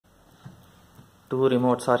Two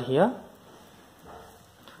remotes are here.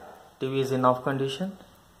 TV is in off condition.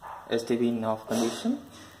 STV in off condition.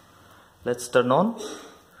 Let's turn on.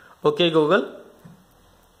 Okay Google,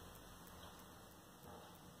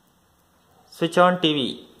 switch on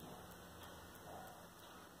TV.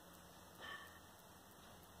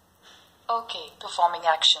 Okay, performing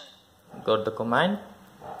action. Got the command.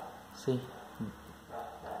 See,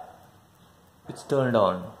 it's turned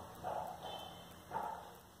on.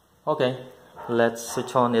 Okay, let's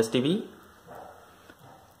switch on STV.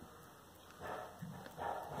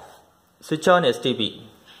 Switch on STV.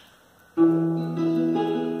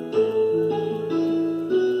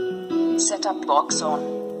 Setup box on.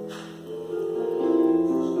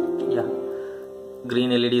 Yeah,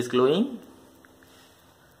 green LED is glowing.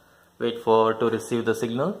 Wait for to receive the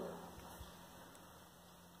signal.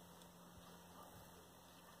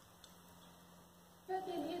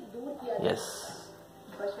 Yes.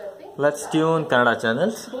 Let's tune Kannada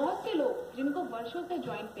channels.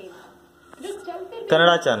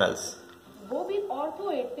 Kannada channels.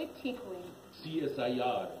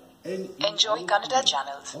 Enjoy Kannada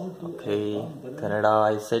channels. Okay, Kannada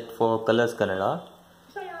I set for Colors Kannada.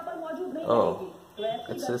 Oh,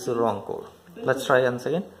 it's a wrong code. Let's try once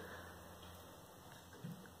again.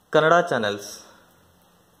 Kannada channels.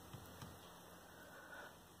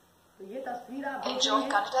 Enjoy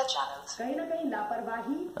Kannada channels.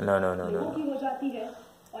 No.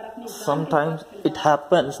 Sometimes it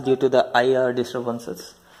happens due to the IR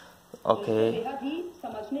disturbances. Okay.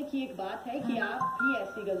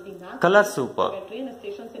 Color Super.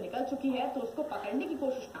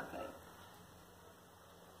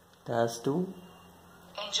 That's 2.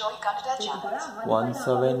 Enjoy Kannada channels.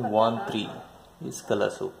 1713 is Color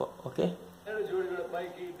Super. Okay.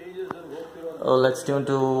 Oh, let's tune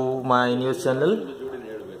to my news channel.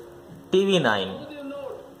 TV9.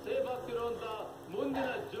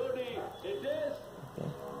 Okay.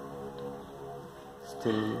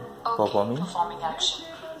 Still performing. Performing action.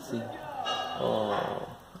 See. Oh,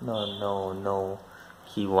 no.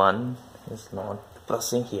 Key 1 is not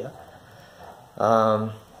pressing here.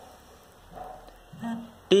 Okay.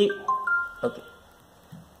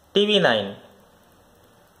 TV9.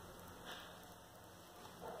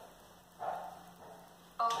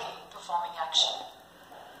 Okay, performing action.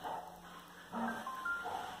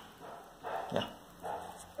 Yeah.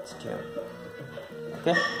 It's tuned.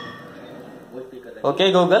 Okay.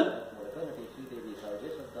 Okay, Google.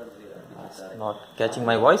 It's not catching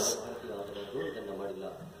my voice.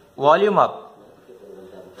 Volume up.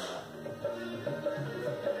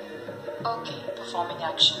 Okay, performing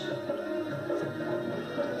action.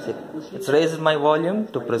 See, it's raised my volume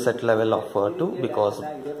to preset level of 2 because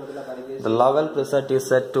the level preset is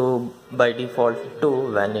set to by default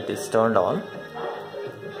 2 when it is turned on.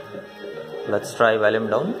 Let's try volume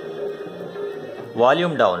down.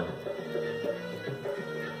 Volume down.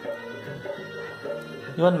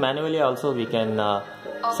 Even manually also we can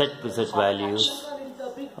set preset values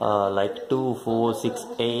like 2, 4, 6,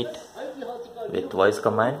 8 with voice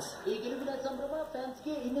commands.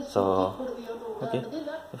 So okay,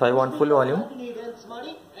 if I want full volume.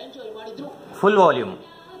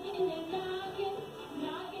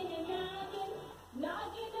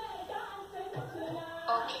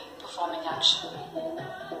 Okay, performing action.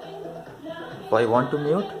 If I want to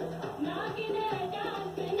mute,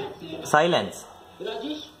 silence.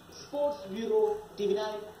 Rajesh, Sports Bureau, TV9.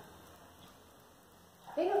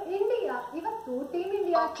 India, even Team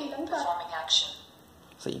India, Okay, performing action.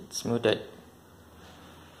 See, it's muted.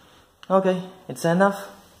 Okay, it's enough.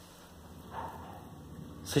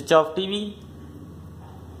 Switch off TV.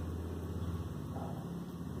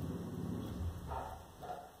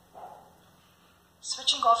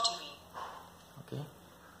 Switching off TV. Okay.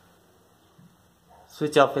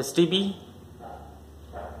 Switch off STB.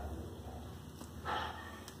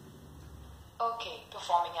 Okay,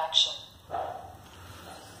 performing action.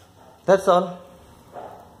 That's all.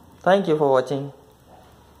 Thank you for watching.